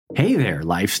Hey there,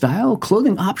 lifestyle,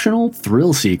 clothing optional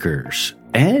thrill seekers.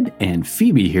 Ed and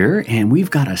Phoebe here, and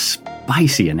we've got a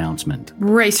spicy announcement.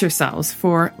 Brace yourselves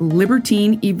for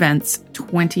Libertine Events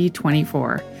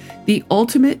 2024, the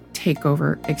ultimate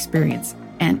takeover experience,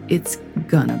 and it's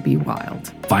gonna be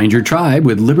wild. Find your tribe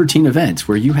with Libertine Events,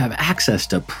 where you have access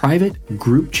to private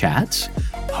group chats,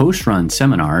 host-run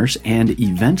seminars, and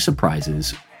event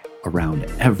surprises around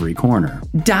every corner.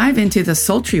 Dive into the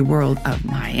sultry world of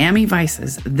Miami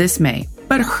Vices this May,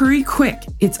 but hurry quick,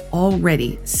 it's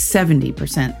already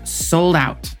 70% sold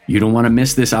out. You don't want to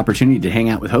miss this opportunity to hang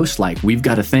out with hosts like We've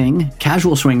Got a Thing,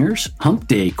 Casual Swingers, Hump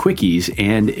Day Quickies,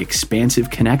 and Expansive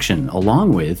Connection,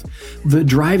 along with the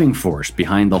driving force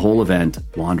behind the whole event,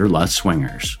 Wanderlust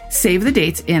Swingers. Save the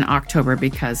dates in October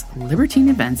because Libertine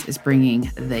Events is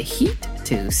bringing the heat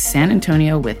to San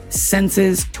Antonio with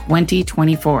Senses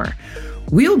 2024.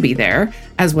 We'll be there,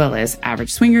 as well as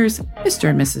Average Swingers, Mr.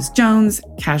 and Mrs. Jones,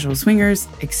 Casual Swingers,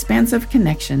 Expansive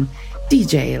Connection,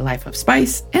 DJ Life of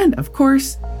Spice, and of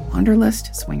course,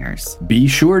 Wanderlust Swingers. Be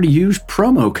sure to use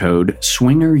promo code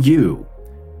SWINGERU,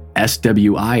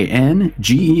 SWINGERU,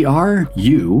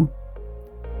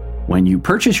 when you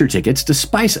purchase your tickets to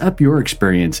spice up your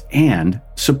experience and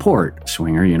support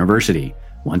Swinger University.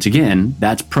 Once again,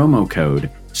 that's promo code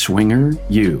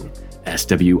SWINGERU,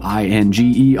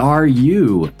 SWINGERU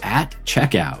at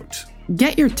checkout.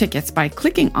 Get your tickets by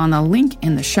clicking on the link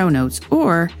in the show notes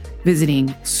or visiting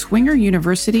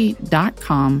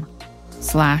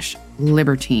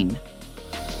swingeruniversity.com/libertine.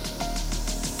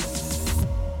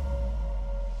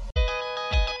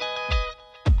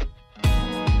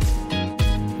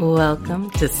 Welcome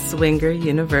to Swinger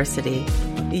University,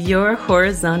 your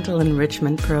horizontal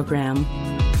enrichment program,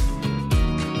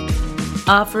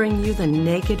 offering you the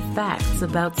naked facts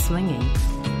about swinging.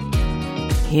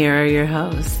 Here are your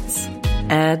hosts,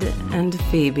 Ed and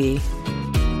Phoebe.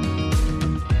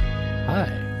 Hi,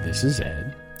 this is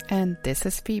Ed. And this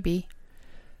is Phoebe.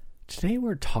 Today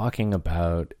we're talking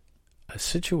about a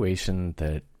situation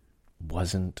that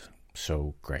wasn't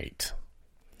so great.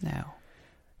 No.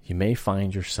 You may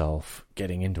find yourself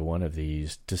getting into one of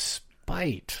these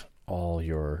despite all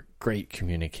your great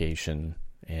communication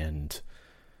and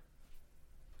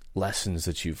lessons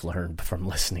that you've learned from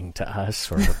listening to us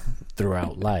or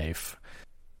throughout life.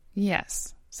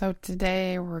 Yes. So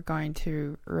today we're going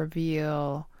to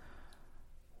reveal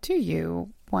to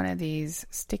you one of these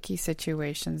sticky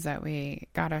situations that we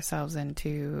got ourselves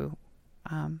into,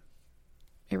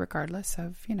 irregardless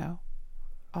of,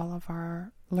 all of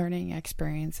our learning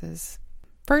experiences.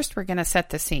 First, we're going to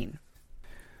set the scene.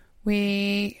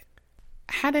 We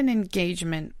had an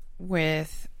engagement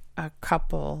with a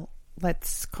couple.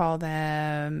 Let's call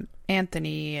them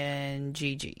Anthony and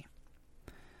Gigi.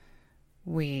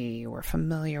 We were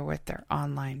familiar with their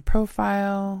online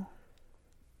profile.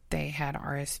 They had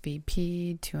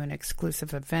RSVP'd to an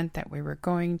exclusive event that we were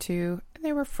going to, and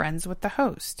they were friends with the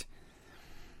host.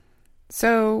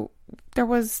 So there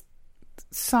was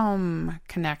some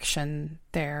connection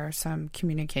there, some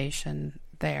communication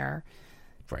there.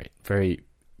 Right. Very,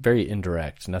 very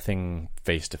indirect. Nothing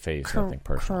face-to-face, nothing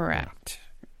personal.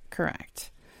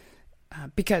 Correct.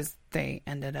 Because they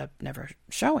ended up never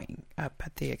showing up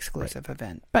at the exclusive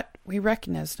event. But we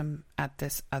recognized them at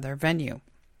this other venue.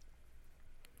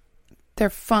 They're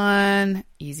fun,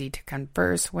 easy to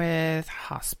converse with,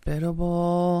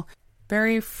 hospitable,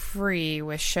 very free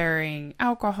with sharing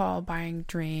alcohol, buying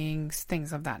drinks,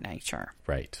 things of that nature.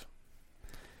 Right.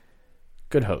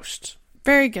 Good hosts.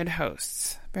 Very good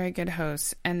hosts. Very good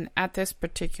hosts. And at this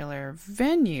particular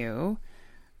venue,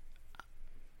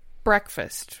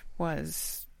 breakfast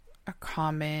was a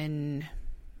common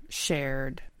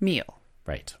shared meal.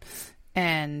 Right.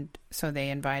 And so they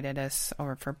invited us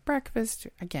over for breakfast.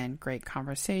 Again, great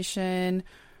conversation.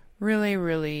 Really,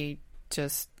 really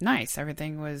just nice.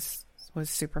 Everything was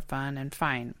super fun and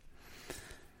fine.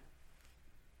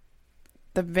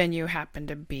 The venue happened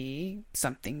to be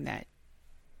somewhere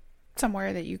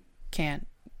that you can't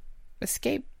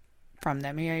escape from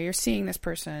them. You're seeing this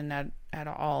person at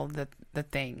all the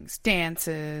things,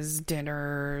 dances,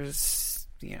 dinners,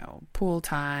 pool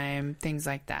time, things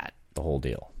like that. The whole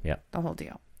deal. Yeah. The whole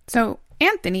deal. So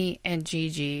Anthony and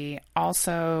Gigi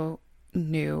also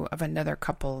knew of another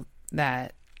couple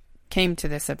that came to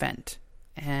this event,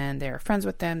 and they were friends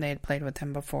with them. They had played with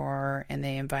them before, and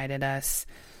they invited us,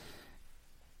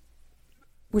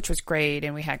 which was great.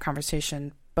 And we had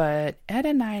conversation, but Ed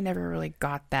and I never really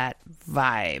got that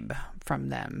vibe from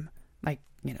them. Like,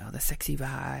 the sexy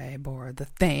vibe or the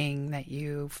thing that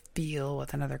you feel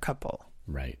with another couple.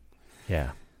 Right.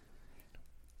 Yeah.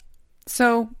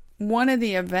 So one of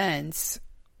the events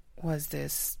was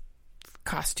this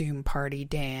costume party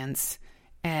dance.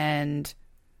 And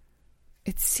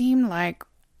it seemed like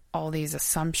all these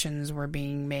assumptions were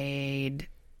being made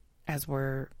as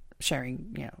we're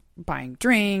sharing, buying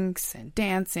drinks and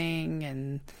dancing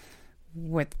and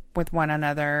with one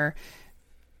another.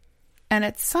 And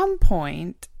at some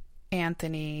point,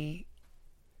 Anthony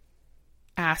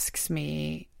asks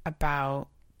me about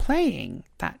playing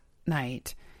that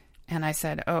night. And I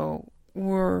said,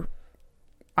 I'm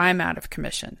out of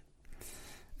commission,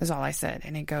 is all I said.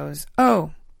 And he goes,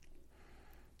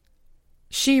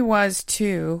 she was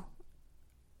too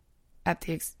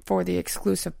for the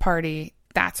exclusive party.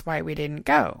 That's why we didn't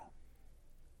go.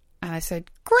 And I said,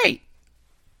 great.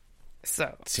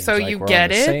 So like you we're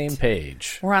get on the it. Same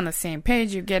page. We're on the same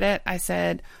page. You get it. I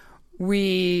said,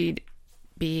 we'd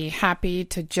be happy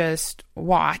to just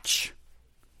watch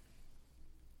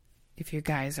if you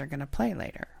guys are going to play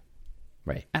later.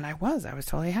 Right. And I was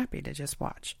totally happy to just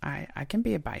watch. I can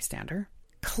be a bystander.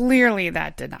 Clearly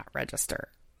that did not register.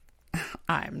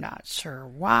 I'm not sure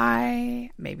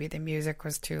why. Maybe the music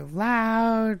was too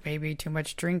loud. Maybe too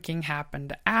much drinking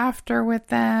happened after with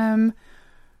them.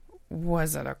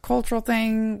 Was it a cultural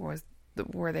thing?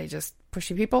 Were they just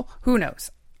pushy people? Who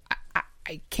knows?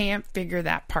 I can't figure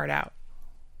that part out.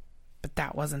 But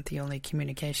that wasn't the only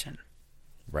communication.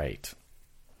 Right.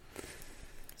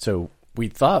 So we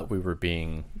thought we were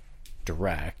being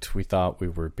direct. We thought we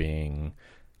were being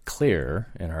clear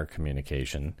in our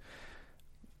communication.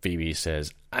 Phoebe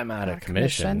says, I'm out of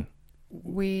commission.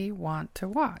 We want to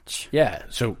watch. Yeah.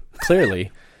 So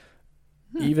clearly,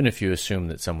 even if you assume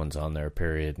that someone's on their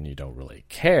period and you don't really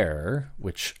care,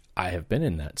 which I have been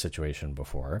in that situation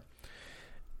before,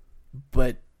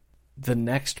 but the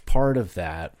next part of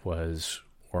that was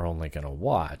we're only going to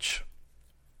watch.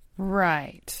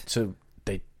 Right. So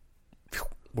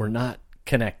we're not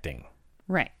connecting.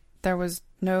 Right. There was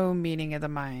no meeting of the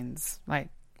minds like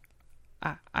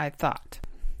I thought.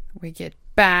 We get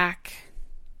back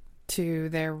to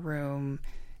their room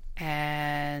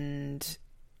and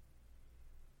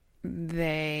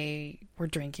they were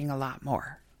drinking a lot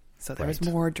more. So there was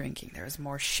more drinking. There was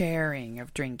more sharing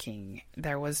of drinking.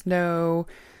 There was no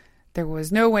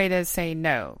way to say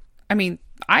no. I mean,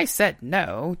 I said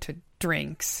no to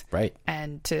drinks. Right.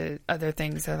 And to other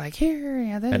things. They're like, here,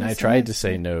 and I tried to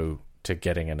say no to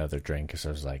getting another drink because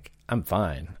I was like, I'm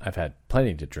fine. I've had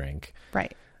plenty to drink.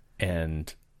 Right.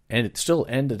 And it still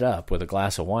ended up with a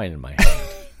glass of wine in my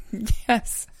hand.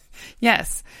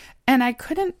 Yes. And I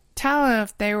couldn't tell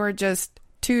if they were just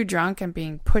too drunk and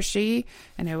being pushy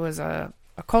and it was a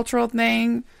cultural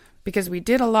thing because we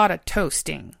did a lot of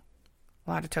toasting. A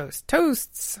lot of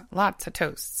toasts, lots of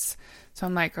toasts. So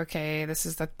I'm like, okay, this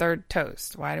is the third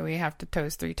toast. Why do we have to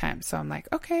toast 3 times? So I'm like,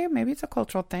 okay, maybe it's a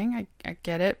cultural thing. I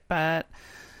get it, but...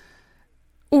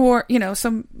 Or,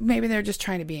 so maybe they're just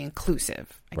trying to be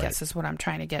inclusive, I guess is what I'm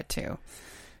trying to get to.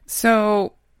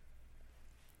 So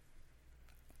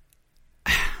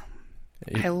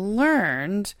I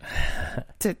learned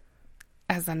to,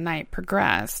 as the night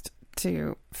progressed,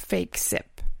 to fake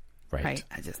sip. Right?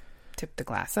 I just tipped the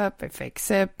glass up, I fake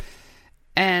sip.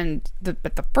 But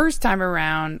the first time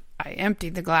around, I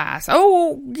emptied the glass.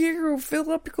 Oh, you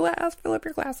fill up your glass.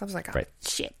 I was like,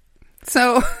 shit.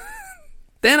 So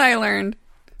then I learned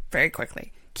very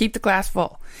quickly, keep the glass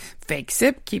full. Fake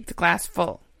sip, keep the glass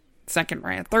full. Second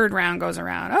round, third round goes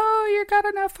around. Oh, you got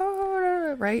enough.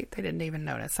 Right? They didn't even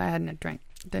notice. I didn't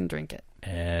drink it.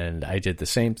 And I did the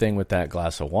same thing with that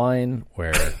glass of wine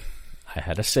where I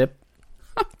had a sip,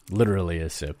 literally a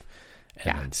sip,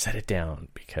 and then set it down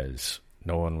because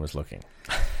no one was looking.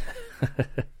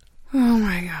 Oh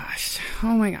my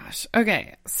gosh.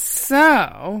 Okay,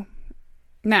 so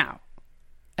now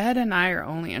Ed and I are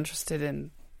only interested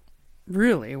in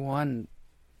really one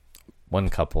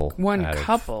couple.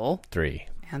 Of 3.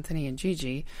 Anthony and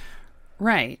Gigi.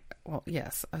 Right. Well,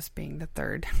 yes, us being the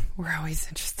third. We're always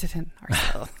interested in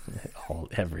ourselves.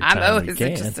 Every time I'm always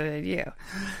interested in you.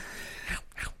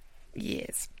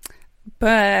 Yes.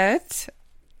 But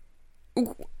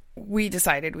we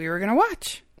decided we were going to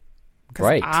watch.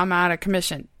 Right. I'm out of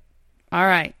commission. All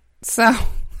right. So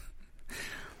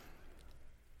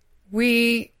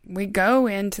we go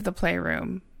into the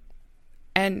playroom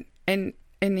and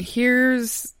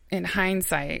here's, in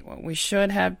hindsight, what we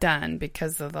should have done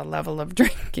because of the level of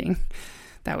drinking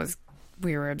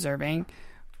we were observing.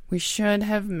 We should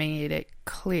have made it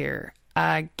clear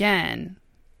again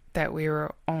that we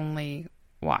were only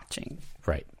watching.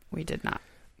 Right. We did not.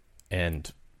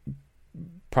 And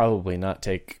probably not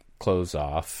take clothes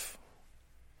off.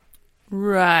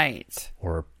 Right.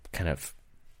 Or kind of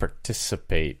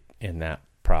participate in that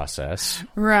process.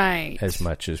 Right. As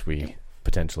much as we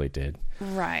potentially did.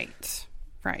 Right.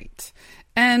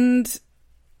 And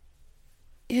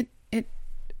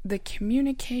the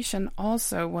communication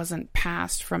also wasn't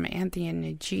passed from Anthony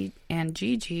and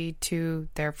Gigi to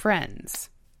their friends.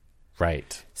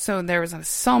 Right. So there was an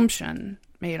assumption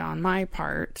made on my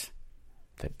part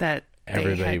that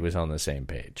everybody was on the same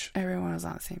page. Everyone was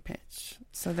on the same page.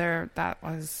 So that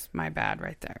was my bad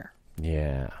right there.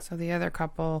 Yeah. So the other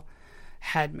couple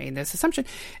had made this assumption.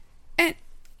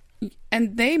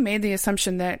 And they made the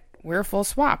assumption that we're full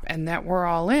swap and that we're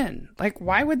all in. Like,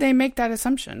 why would they make that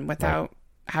assumption without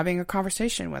having a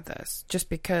conversation with us? Just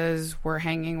because we're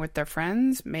hanging with their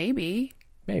friends? Maybe.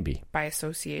 By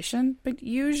association. But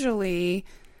usually...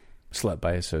 Slut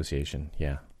by association,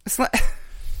 yeah.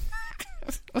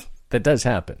 That does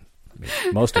happen. I mean,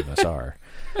 most of us are.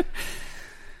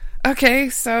 Okay,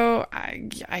 so I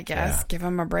guess give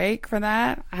them a break for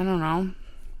that. I don't know.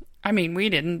 I mean, we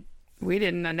didn't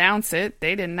announce it.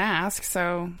 They didn't ask,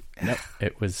 so... Nope,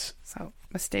 it was... So,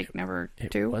 mistake number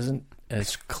 2. It wasn't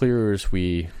as clear as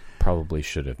we probably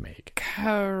should have made.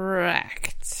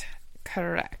 Correct.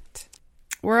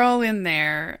 We're all in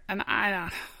there, and I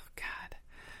don't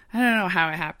know how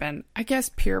it happened. I guess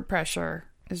peer pressure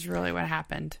is really what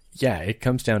happened. Yeah, it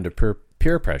comes down to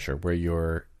peer pressure, where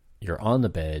you're on the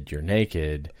bed, you're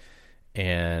naked,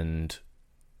 and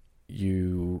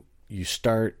you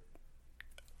start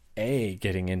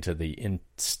getting into the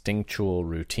instinctual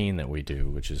routine that we do,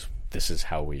 which is this is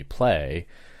how we play,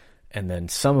 and then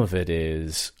some of it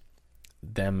is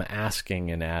them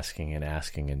asking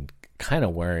and kind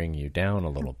of wearing you down a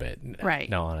little bit. Right.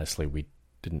 Now, honestly, we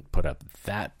didn't put up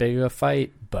that big a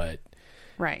fight, but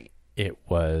it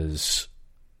was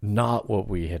not what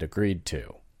we had agreed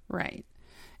to. Right.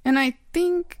 And I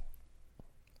think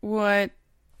what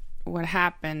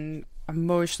happened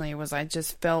emotionally was I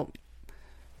just felt,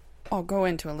 I'll go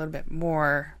into a little bit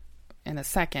more in a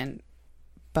second,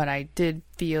 but I did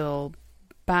feel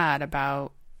bad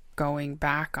about going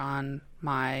back on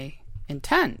my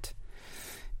intent.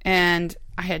 And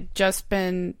I'd just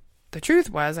been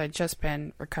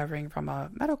recovering from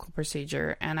a medical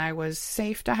procedure, and I was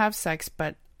safe to have sex,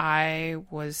 but I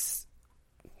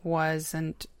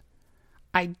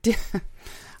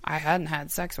hadn't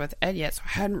had sex with Ed yet, so I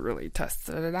hadn't really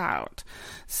tested it out.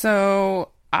 So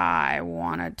I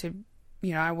wanted to,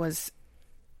 I was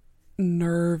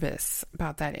nervous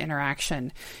about that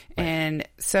interaction. Right. And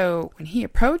so when he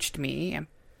approached me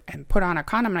and put on a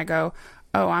condom, and I go,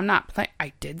 oh, I'm not playing.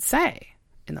 I did say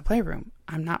in the playroom,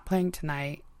 I'm not playing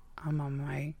tonight. I'm on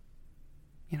my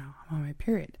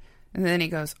period. And then he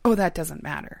goes, oh, that doesn't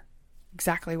matter.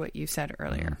 Exactly what you said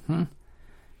earlier. Mm-hmm.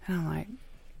 And I'm like,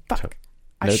 fuck.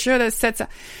 I should have said so.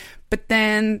 But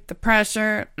then the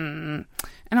pressure, and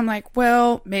I'm like,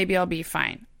 well, maybe I'll be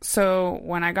fine. So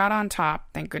when I got on top,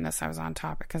 thank goodness I was on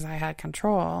top because I had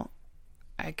control,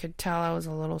 I could tell I was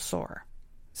a little sore.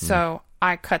 So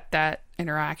I cut that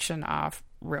interaction off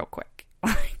real quick.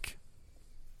 Like,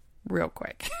 real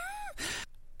quick.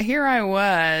 Here I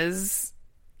was,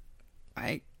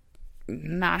 like,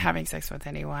 not having sex with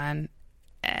anyone.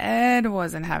 Ed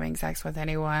wasn't having sex with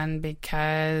anyone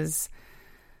because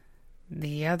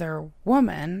the other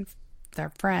woman,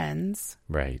 their friends.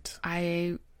 Right.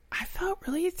 I felt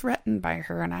really threatened by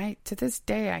her, and to this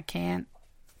day, I can't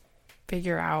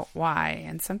figure out why.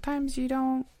 And sometimes you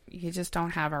just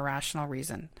don't have a rational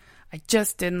reason. I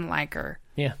just didn't like her.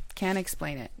 Yeah. Can't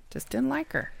explain it. Just didn't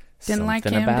like her. Didn't Something like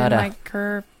him, didn't like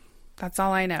her. That's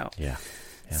all I know. Yeah.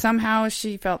 Somehow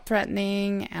she felt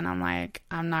threatening, and I'm like,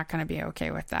 I'm not going to be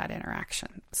okay with that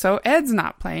interaction. So Ed's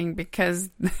not playing because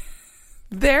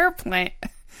they're playing,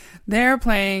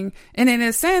 and in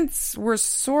a sense, we're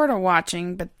sort of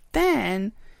watching, but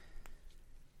then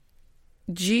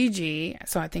Gigi,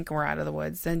 so I think we're out of the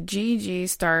woods, then Gigi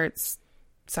starts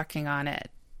sucking on Ed.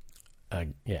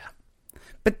 Yeah.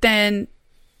 But then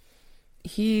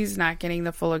he's not getting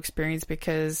the full experience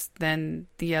because then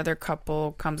the other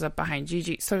couple comes up behind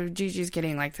Gigi. So Gigi's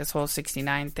getting like this whole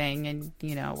 69 thing, and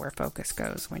you know where focus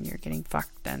goes when you're getting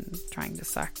fucked and trying to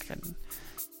suck. And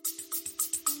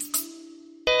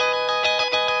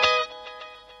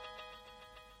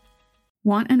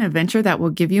want an adventure that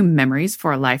will give you memories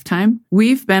for a lifetime?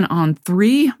 We've been on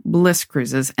 3 Bliss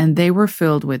cruises, and they were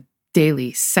filled with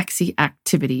daily sexy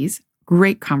activities,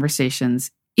 great conversations,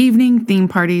 evening theme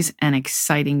parties, and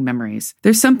exciting memories.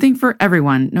 There's something for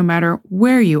everyone, no matter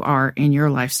where you are in your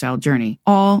lifestyle journey.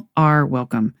 All are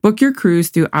welcome. Book your cruise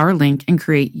through our link and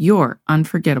create your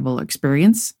unforgettable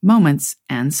experience, moments,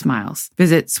 and smiles.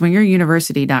 Visit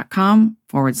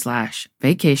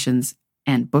swingeruniversity.com/vacations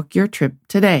and book your trip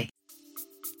today.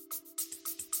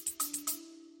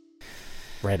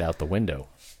 right out the window.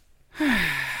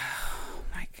 Oh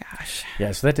my gosh.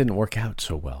 Yeah, so that didn't work out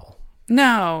so well.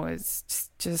 No, it's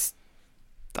just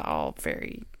all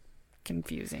very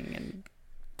confusing and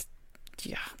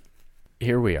yeah.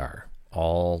 Here we are,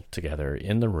 all together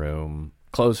in the room.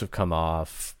 Clothes have come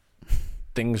off.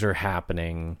 Things are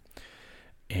happening.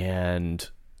 And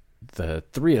the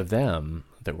three of them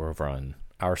that were over on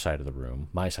our side of the room,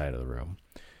 my side of the room,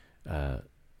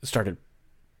 started...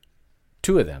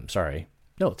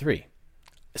 three.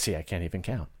 See, I can't even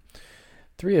count.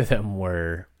 Three of them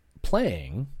were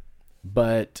playing,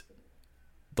 but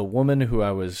the woman who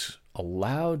I was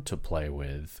allowed to play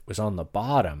with was on the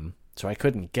bottom, so I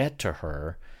couldn't get to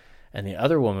her. And the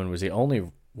other woman was the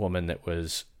only woman that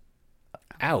was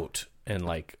out and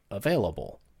like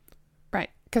available. Right.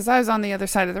 Because I was on the other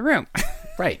side of the room.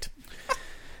 Right.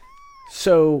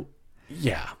 So,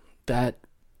 yeah, that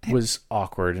was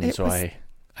awkward. And so I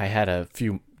had a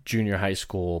few junior high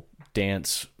school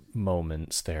dance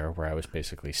moments there where I was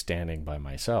basically standing by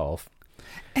myself.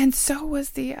 And so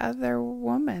was the other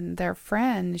woman, their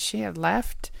friend. She had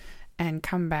left and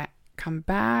come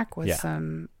back with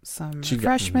some She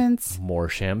refreshments. got more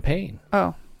champagne.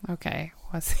 Oh, okay.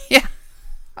 Yeah.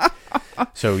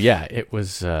 So yeah, it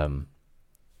was a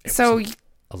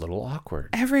little awkward.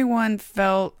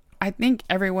 I think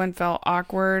everyone felt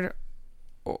awkward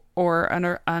or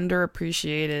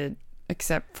underappreciated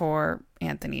except for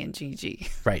Anthony and Gigi.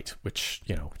 Right, which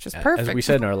is perfect. As we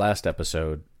said in our last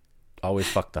episode, always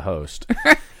fuck the host.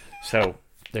 So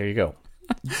there you go.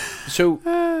 So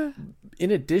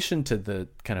in addition to the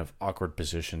kind of awkward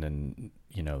position and,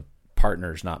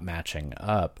 partners not matching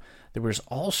up, there was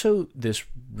also this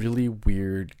really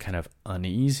weird kind of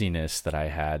uneasiness that I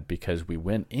had because we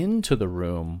went into the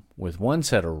room with one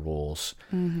set of rules,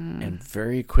 and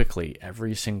very quickly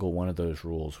every single one of those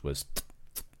rules was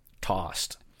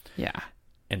tossed. Yeah.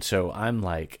 And so I'm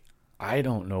like, I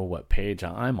don't know what page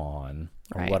I'm on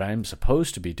or Right. what I'm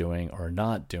supposed to be doing or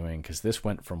not doing, because this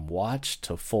went from watch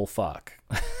to full fuck.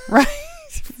 Right.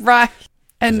 Right.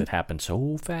 Because And it happened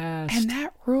so fast. And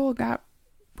that rule got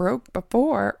broke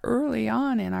before early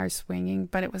on in our swinging,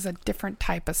 but it was a different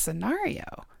type of scenario.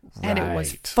 And it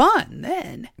was Right. fun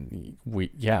then. we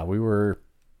were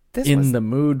This in was the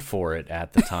mood for it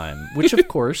at the time, which of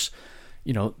course,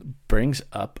 brings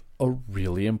up a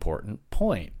really important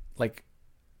point. Like,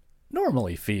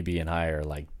 normally Phoebe and I are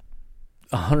like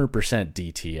 100%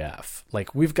 DTF.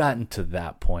 Like, we've gotten to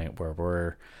that point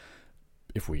where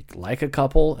if we like a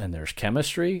couple and there's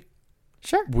chemistry,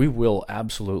 sure. we will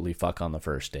absolutely fuck on the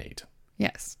first date.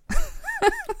 Yes.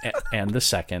 And the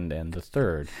second and the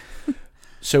third.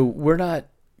 So we're not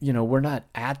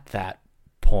at that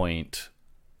point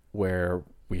where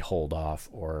we hold off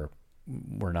or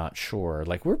we're not sure.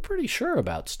 Like, we're pretty sure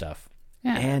about stuff.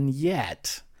 Yeah. And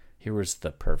yet, here was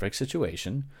the perfect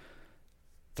situation.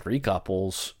 3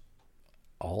 couples,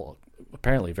 all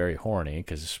apparently very horny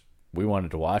because we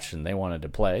wanted to watch and they wanted to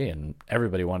play and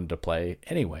everybody wanted to play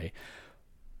anyway.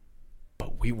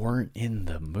 But we weren't in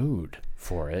the mood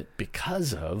for it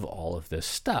because of all of this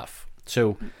stuff.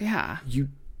 So Yeah.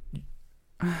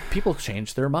 people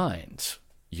change their minds.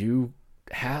 You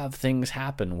have things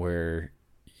happen where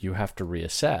you have to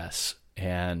reassess,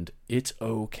 and it's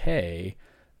okay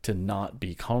to not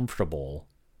be comfortable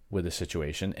with a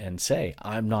situation and say,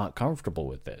 I'm not comfortable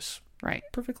with this. Right.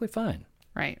 Perfectly fine.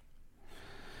 Right.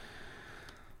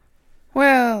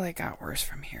 Well, it got worse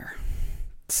from here.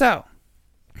 So,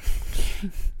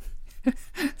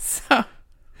 oh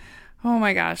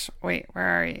my gosh. Wait, where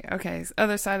are you? Okay,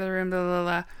 other side of the room, blah, blah,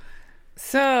 blah.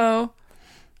 So,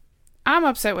 I'm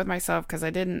upset with myself because I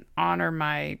didn't honor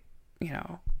my,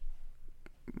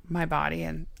 my body,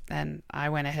 and I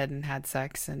went ahead and had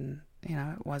sex, and,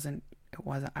 I wasn't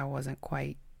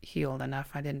quite healed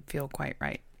enough. I didn't feel quite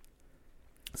right.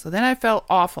 So then I felt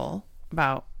awful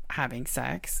about having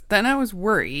sex. Then I was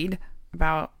worried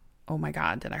about, oh my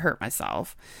God, did I hurt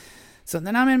myself? So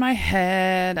then I'm in my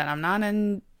head and I'm not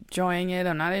enjoying it.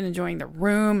 I'm not enjoying the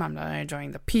room. I'm not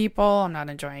enjoying the people. I'm not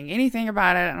enjoying anything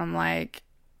about it. And I'm like,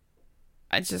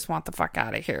 I just want the fuck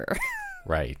out of here.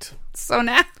 Right. So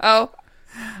now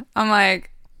I'm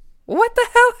like, what the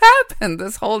hell happened?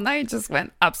 This whole night just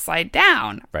went upside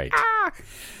down. Right. Ah!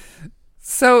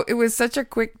 So it was such a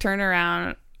quick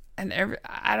turnaround, and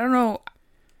I don't know.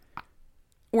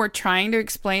 We're trying to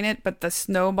explain it, but the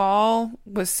snowball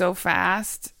was so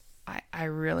fast. I'm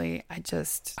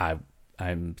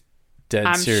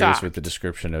dead serious shocked. with the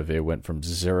description of it went from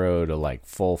 0 to like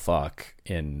full fuck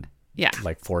in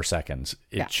like 4 seconds.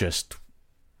 It just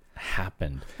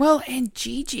happened. Well, and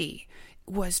Gigi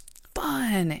was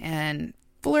fun and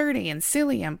flirty and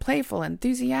silly and playful,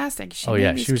 enthusiastic. Oh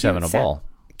yeah, she was having a ball.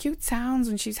 Cute sounds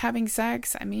when she's having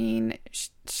sex. I mean,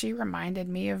 she reminded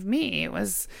me of me.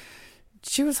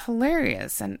 She was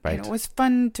hilarious, and Right. it was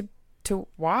fun to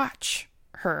watch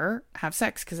her have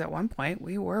sex, because at one point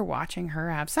we were watching her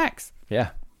have sex. Yeah.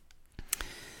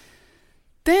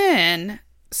 Then,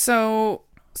 so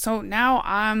now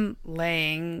I'm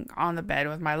laying on the bed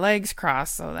with my legs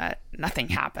crossed so that nothing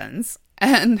happens.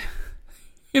 And,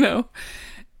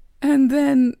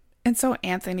 and so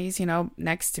Anthony's,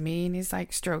 next to me, and he's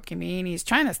like stroking me, and he's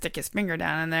trying to stick his finger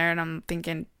down in there. And I'm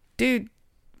thinking, dude,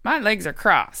 my legs are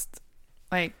crossed.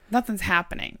 Like, nothing's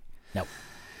happening. Nope.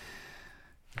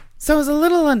 So I was a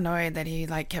little annoyed that he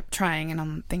like kept trying, and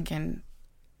I'm thinking,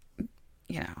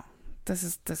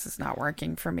 this is not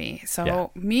working for me.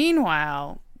 So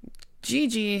Meanwhile,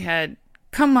 Gigi had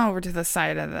come over to the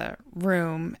side of the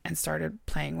room and started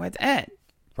playing with Ed.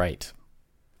 Right.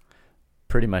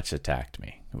 Pretty much attacked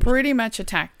me. Pretty much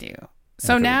attacked you.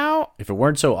 So now, if it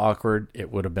weren't so awkward, it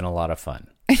would have been a lot of fun.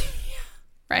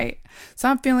 right? So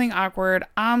I'm feeling awkward.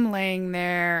 I'm laying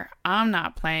there. I'm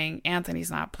not playing.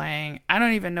 Anthony's not playing. I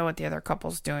don't even know what the other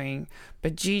couple's doing,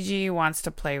 but Gigi wants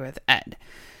to play with Ed.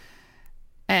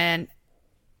 And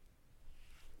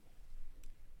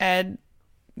Ed,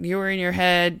 you were in your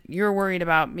head. You were worried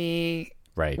about me.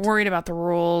 Right. Worried about the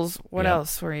rules. What Yep.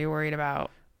 else were you worried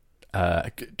about?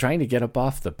 Trying to get up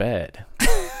off the bed,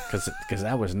 because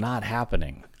that was not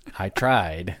happening. I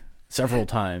tried several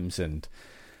times, and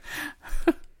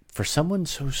for someone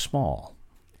so small,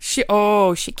 She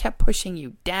kept pushing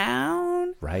you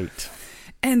down. right?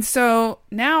 And so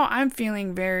now I'm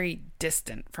feeling very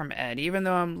distant from Ed, even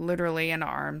though I'm literally an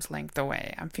arm's length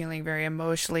away. I'm feeling very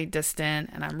emotionally distant,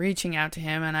 and I'm reaching out to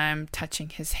him, and I'm touching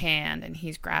his hand, and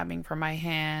he's grabbing for my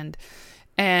hand.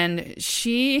 And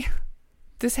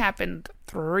this happened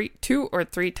 2 or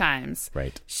 3 times.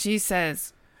 Right. She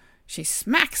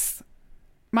smacks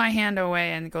my hand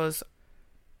away and goes,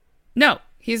 "No,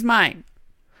 he's mine."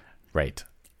 Right.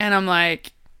 And I'm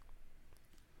like,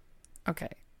 okay,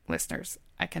 listeners,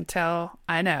 I can tell.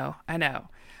 I know.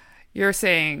 You're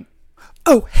saying,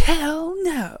 "Oh, hell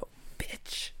no,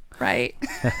 bitch." Right?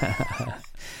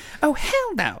 Oh,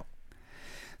 hell no.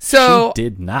 So She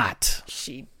did not.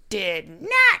 she did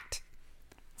not.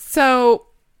 So,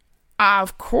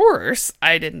 of course,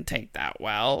 I didn't take that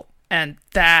well. And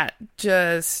that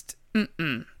just,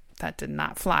 that did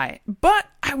not fly. But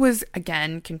I was,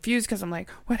 again, confused because I'm like,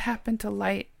 what happened to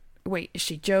Light? Wait, is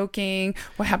she joking?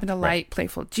 What happened to Light,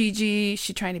 playful Gigi? Is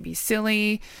she trying to be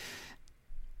silly?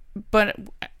 But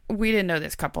we didn't know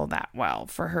this couple that well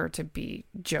for her to be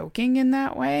joking in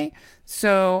that way.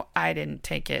 So I didn't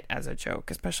take it as a joke,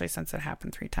 especially since it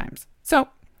happened 3 times. So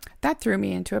that threw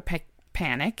me into a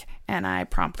panic, and I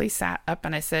promptly sat up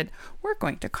and I said, "We're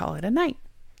going to call it a night."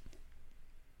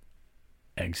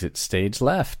 Exit stage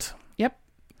left. Yep.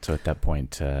 So at that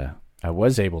point, I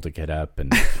was able to get up,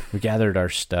 and we gathered our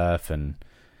stuff, and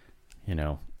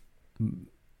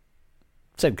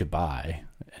said goodbye,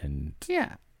 and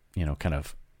Yeah. kind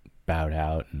of bowed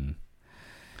out, and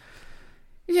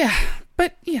Yeah.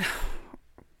 But,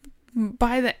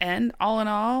 by the end, all in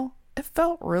all, it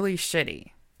felt really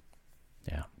shitty.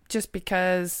 yeah. Just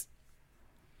because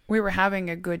we were having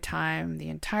a good time the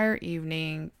entire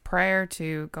evening prior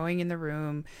to going in the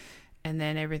room, and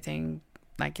then everything,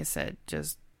 like I said,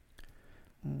 just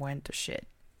went to shit.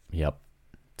 Yep.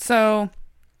 So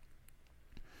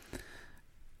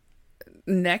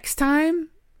next time,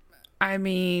 I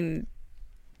mean,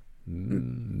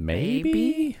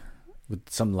 Maybe with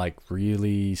some like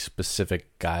really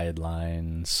specific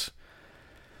guidelines.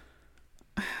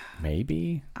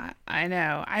 Maybe. I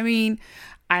know. I mean,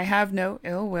 I have no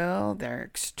ill will. They're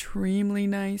extremely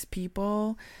nice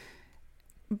people.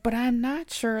 But I'm not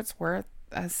sure it's worth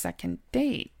a second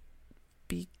date.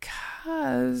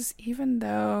 Because even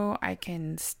though I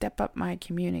can step up my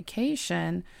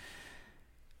communication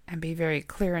and be very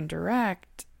clear and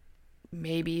direct,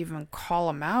 maybe even call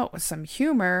them out with some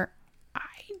humor,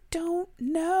 I don't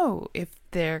know if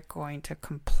they're going to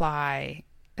comply,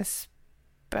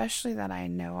 especially that I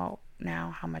know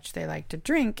now how much they like to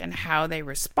drink and how they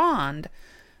respond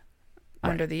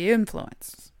under the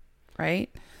influence, right?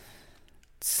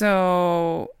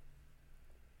 So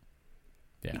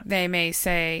Yeah. they may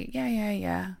say,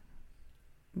 yeah.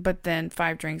 But then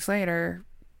 5 drinks later,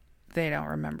 they don't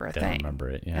remember a They thing. don't remember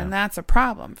it. Yeah. And that's a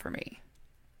problem for me.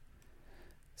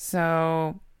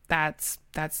 So that's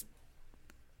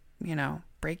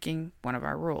breaking one of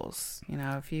our rules.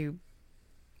 If you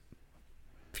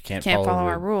if you can't follow the-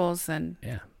 our rules, then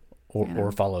Yeah.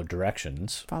 Or follow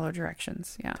directions, follow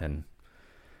directions. Yeah. then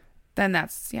then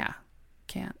that's,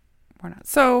 we're not.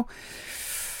 So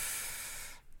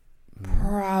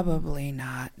probably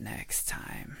not next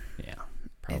time. Yeah.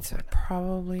 Probably It's a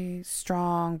probably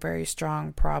strong, very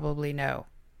strong, probably no.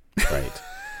 right.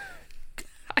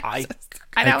 I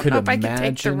don't know if I can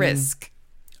take the risk.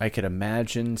 I could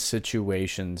imagine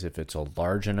situations if it's a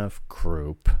large enough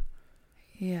group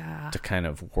to kind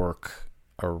of work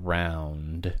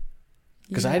around.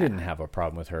 Because I didn't have a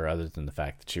problem with her other than the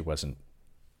fact that she wasn't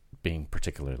being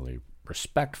particularly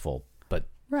respectful. But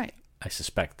right. I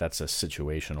suspect that's a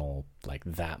situational, like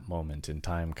that moment in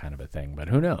time kind of a thing. But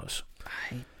who knows?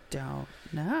 I don't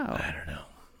know. I don't know.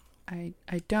 I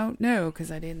don't know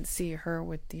because I didn't see her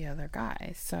with the other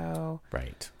guy. So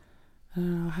right. I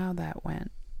don't know how that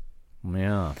went.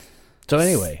 Yeah. So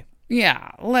anyway.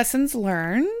 Yeah. Lessons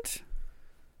learned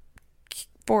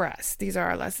for us. These are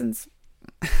our lessons.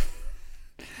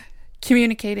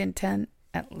 Communicate intent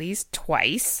at least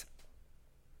twice.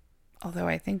 Although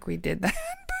I think we did that.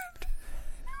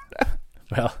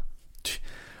 Well,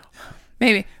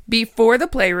 maybe before the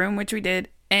playroom, which we did,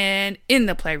 and in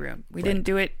the playroom. We didn't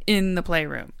do it in the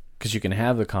playroom. Because you can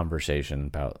have the conversation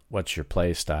about what's your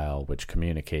play style, which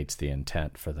communicates the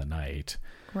intent for the night.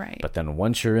 Right. But then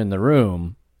once you're in the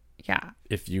room,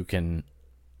 if you can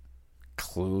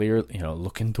clearly,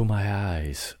 look into my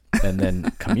eyes and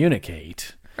then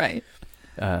communicate. Right.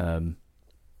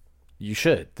 You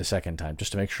should the second time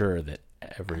just to make sure that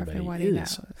everybody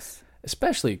is. Knows.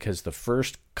 Especially because the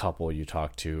first couple you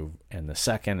talk to and the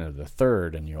second and the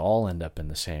third and you all end up in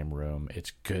the same room,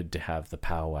 it's good to have the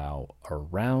powwow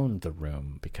around the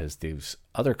room because these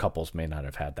other couples may not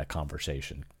have had that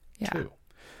conversation too.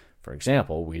 For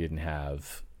example, we didn't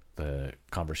have the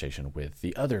conversation with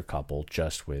the other couple,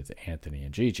 just with Anthony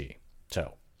and Gigi.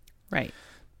 So, right.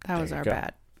 That was our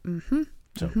bad. Mm-hmm.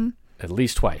 So at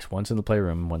least twice, once in the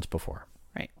playroom, once before.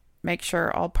 Right. Make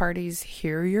sure all parties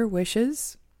hear your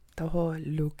wishes. The whole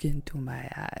look into my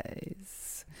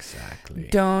eyes. Exactly.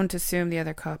 Don't assume the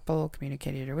other couple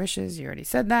communicated your wishes. You already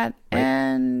said that. Right.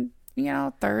 And,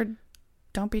 third,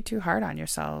 don't be too hard on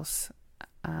yourselves.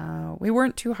 We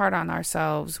weren't too hard on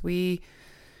ourselves. What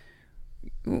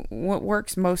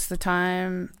works most of the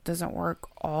time doesn't work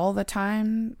all the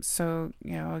time. So,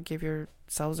 give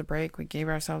yourselves a break. We gave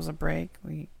ourselves a break.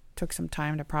 We took some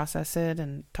time to process it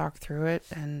and talk through it.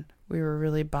 And we were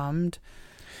really bummed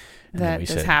that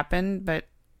this happened. But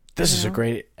this is a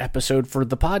great episode for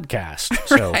the podcast.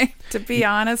 So right? To be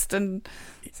honest and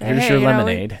say, here's your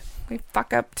lemonade. We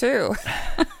fuck up too.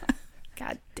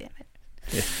 God damn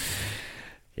it.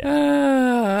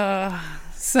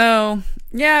 So,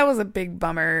 it was a big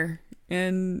bummer.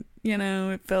 And,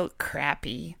 it felt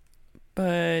crappy.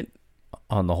 But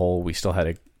on the whole, we still had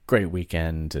a great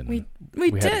weekend. And we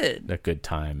did. Had a good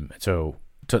time. So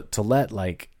to let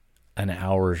an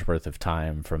hour's worth of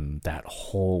time from that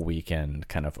whole weekend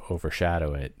kind of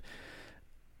overshadow it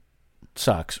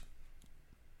sucks.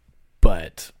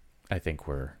 But I think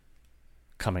we're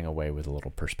coming away with a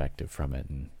little perspective from it.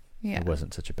 And it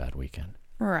wasn't such a bad weekend.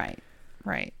 Right.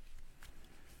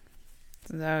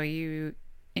 So you,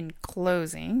 in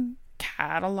closing,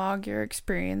 catalog your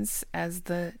experience as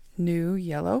the new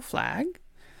yellow flag,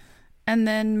 and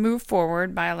then move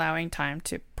forward by allowing time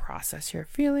to process your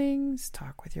feelings,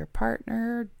 talk with your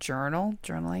partner, journal.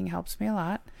 Journaling helps me a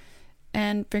lot,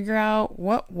 and figure out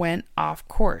what went off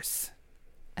course,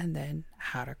 and then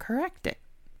how to correct it.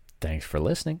 Thanks for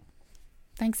listening.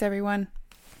 Thanks, everyone.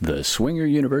 The Swinger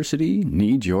University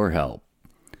needs your help.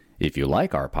 If you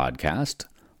like our podcast,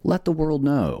 let the world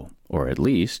know, or at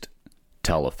least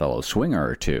tell a fellow swinger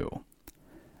or two.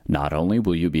 Not only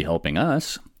will you be helping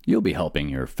us, you'll be helping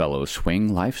your fellow swing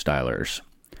lifestylers.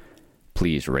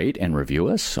 Please rate and review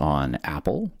us on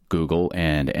Apple, Google,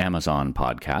 and Amazon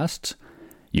podcasts.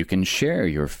 You can share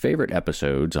your favorite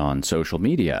episodes on social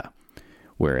media.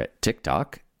 We're at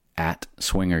TikTok at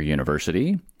Swinger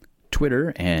University,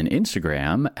 Twitter and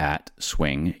Instagram at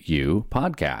SwingU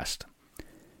Podcast.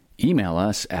 Email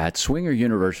us at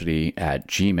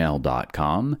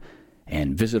swingeruniversity@gmail.com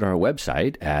and visit our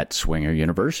website at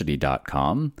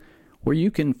swingeruniversity.com, where you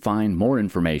can find more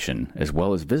information as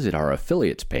well as visit our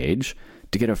affiliates page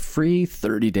to get a free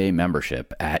 30-day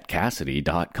membership at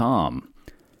Cassidy.com.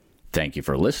 Thank you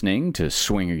for listening to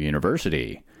Swinger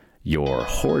University, your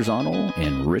horizontal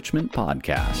enrichment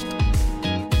podcast.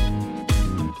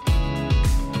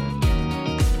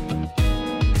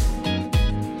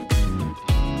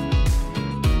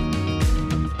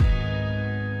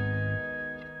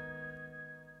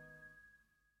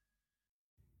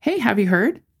 Hey, have you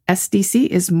heard? SDC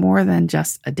is more than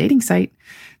just a dating site.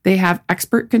 They have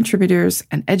expert contributors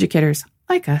and educators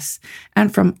like us,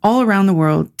 and from all around the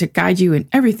world to guide you in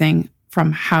everything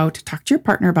from how to talk to your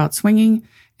partner about swinging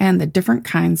and the different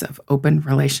kinds of open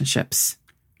relationships.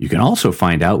 You can also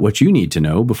find out what you need to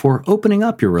know before opening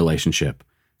up your relationship,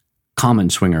 common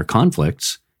swinger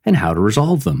conflicts, and how to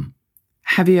resolve them.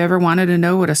 Have you ever wanted to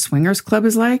know what a swingers club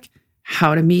is like?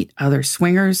 How to meet other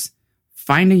swingers?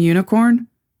 Find a unicorn?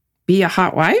 Be a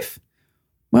hot wife?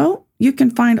 Well, you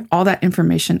can find all that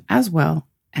information as well,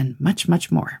 and much,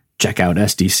 much more. Check out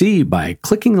SDC by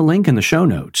clicking the link in the show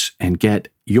notes and get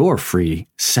your free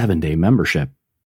 7-day membership.